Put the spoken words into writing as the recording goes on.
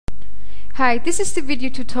Hi, this is the video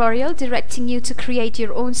tutorial directing you to create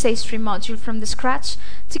your own SageFrame module from the scratch.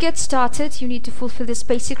 To get started, you need to fulfill these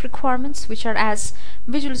basic requirements, which are as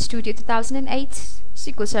Visual Studio 2008,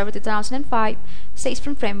 SQL Server 2005,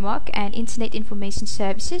 SageFrame Framework, and Internet Information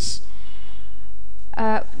Services.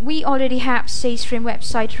 We already have SageFrame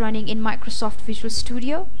website running in Microsoft Visual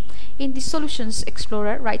Studio. In the Solutions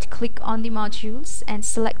Explorer, right-click on the modules and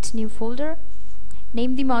select New Folder.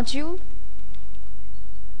 Name the module.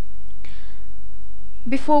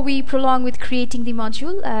 Before we prolong with creating the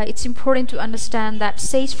module, it's important to understand that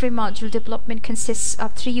SageFrame module development consists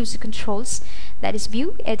of three user controls, that is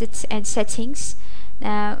View, Edit, and Settings.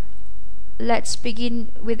 Now, let's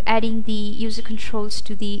begin with adding the user controls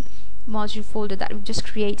to the module folder that we've just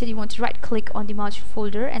created. You want to right-click on the module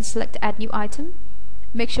folder and select Add New Item.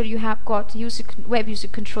 Make sure you have got Web User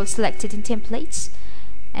Control selected in Templates,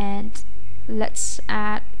 and let's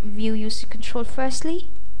add View User Control firstly.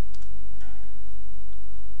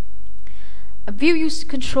 A view user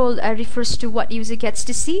control refers to what user gets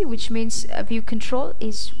to see, which means a view control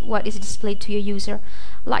is what is displayed to your user.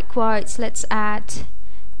 Likewise, let's add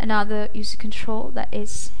another user control, that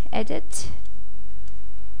is Edit.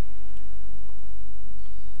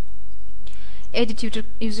 Edit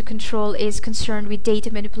user control is concerned with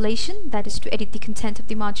data manipulation, that is to edit the content of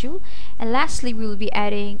the module. And lastly, we will be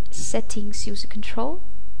adding Settings user control.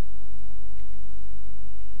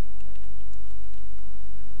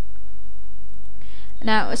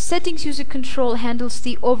 Now, a Settings user control handles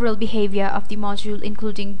the overall behavior of the module,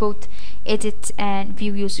 including both edit and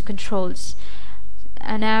view user controls.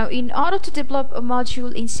 Now, in order to develop a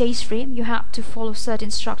module in SageFrame, you have to follow certain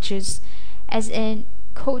structures. As in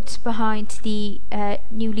code behind the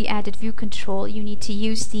newly added view control, you need to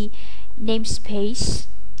use the namespace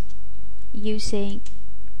using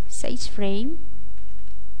SageFrame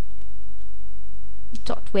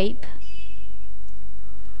 .web.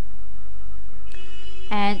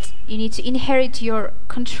 And you need to inherit your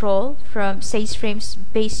control from SageFrame's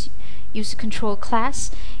base user control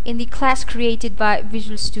class. In the class created by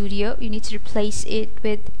Visual Studio, you need to replace it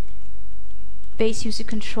with base user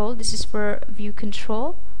control. This is for view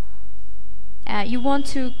control. You want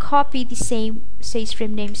to copy the same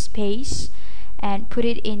SageFrame namespace and put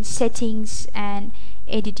it in settings and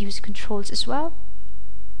edit user controls as well.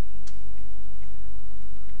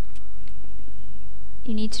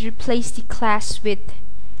 You need to replace the class with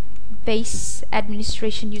base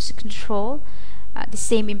administration user control. The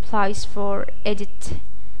same implies for edit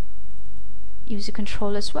user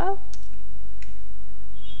control as well.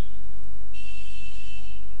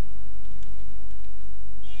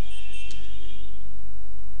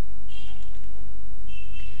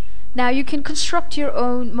 Now you can construct your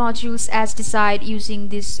own modules as desired using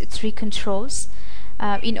these three controls.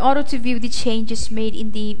 In order to view the changes made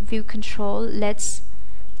in the view control, let's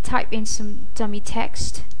type in some dummy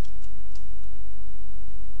text.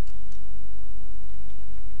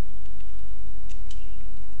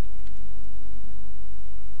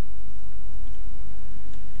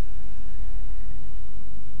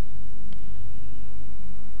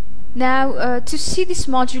 Now, to see this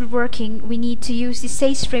module working, we need to use the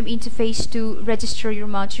SageFrame interface to register your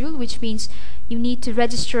module, which means you need to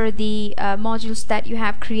register the modules that you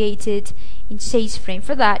have created in SageFrame.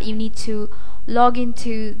 For that, you need to log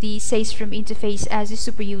into the SageFrame interface as a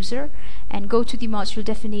super user and go to the module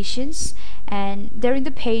definitions, and there in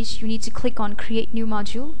the page you need to click on Create New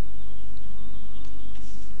Module.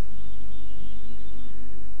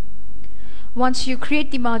 Once you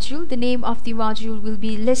create the module, the name of the module will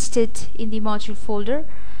be listed in the module folder.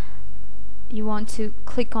 You want to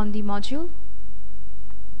click on the module.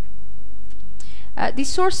 The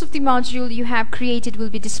source of the module you have created will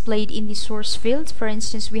be displayed in the source field. For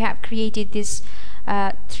instance, we have created these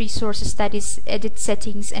three sources, that is edit,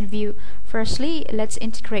 settings, and view. Firstly, let's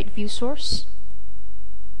integrate view source.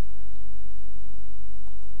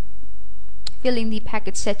 Fill in the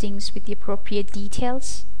package settings with the appropriate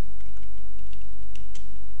details.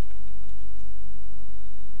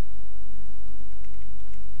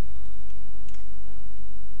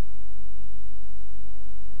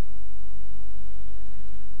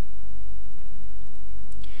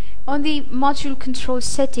 On the module control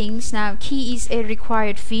settings, now key is a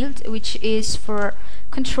required field, which is for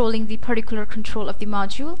controlling the particular control of the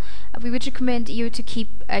module. We would recommend you to keep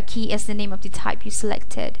a key as the name of the type you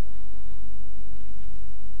selected.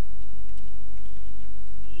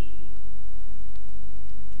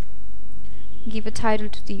 Give a title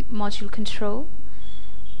to the module control.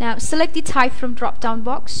 Now select the type from drop-down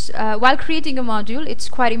box. While creating a module, it's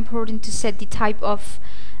quite important to set the type of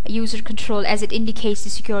user control, as it indicates the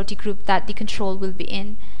security group that the control will be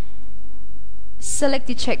in. Select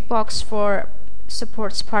the checkbox for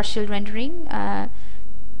supports partial rendering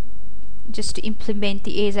just to implement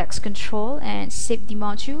the Ajax control, and save the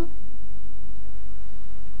module.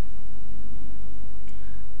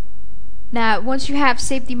 Now once you have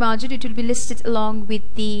saved the module, it will be listed along with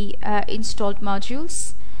the installed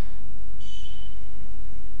modules.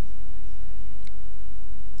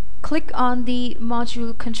 Click on the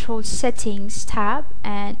module control settings tab,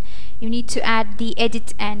 and you need to add the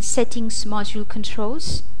edit and settings module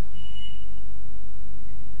controls.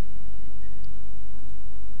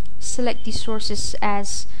 Select the sources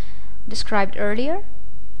as described earlier.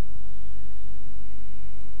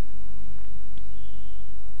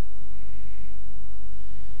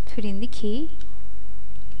 Put in the key.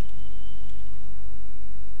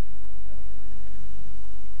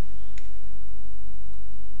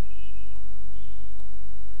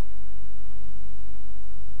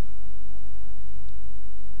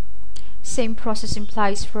 Same process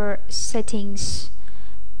implies for settings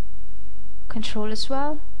control as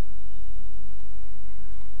well.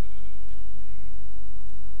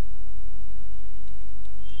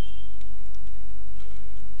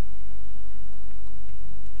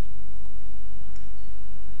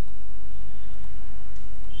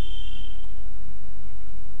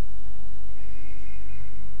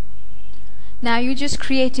 Now you just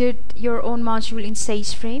created your own module in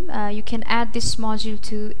SageFrame. You can add this module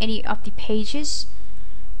to any of the pages.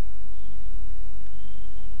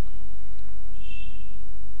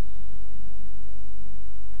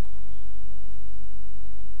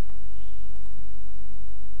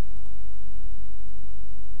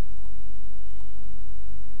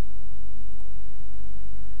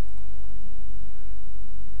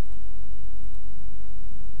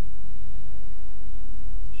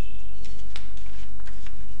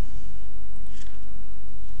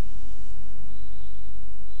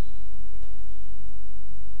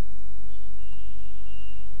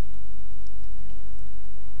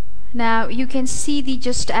 Now you can see the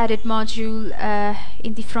just added module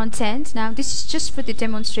in the front end. Now this is just for the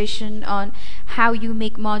demonstration on how you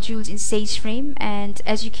make modules in SageFrame, and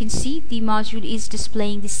as you can see, the module is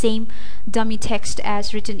displaying the same dummy text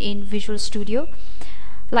as written in Visual Studio.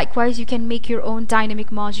 Likewise, you can make your own dynamic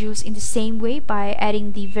modules in the same way by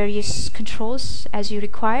adding the various controls as you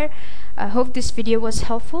require. I hope this video was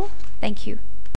helpful. Thank you.